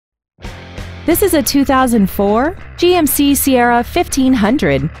This is a 2004 GMC Sierra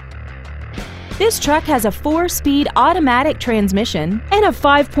 1500. This truck has a 4-speed automatic transmission and a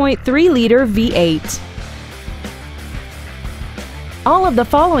 5.3-liter V8. All of the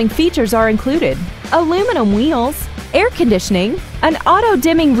following features are included: aluminum wheels, air conditioning, an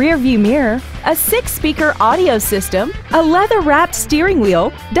auto-dimming rearview mirror, a 6-speaker audio system, a leather-wrapped steering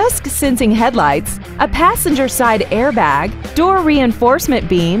wheel, dusk-sensing headlights, a passenger side airbag, door reinforcement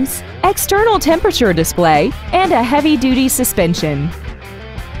beams, external temperature display, and a heavy-duty suspension.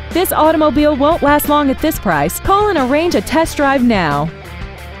 This automobile won't last long at this price. Call and arrange a test drive now.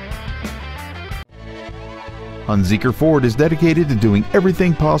 Hunzeker Ford is dedicated to doing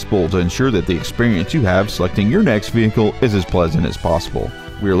everything possible to ensure that the experience you have selecting your next vehicle is as pleasant as possible.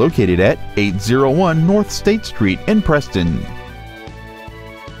 We are located at 801 North State Street in Preston.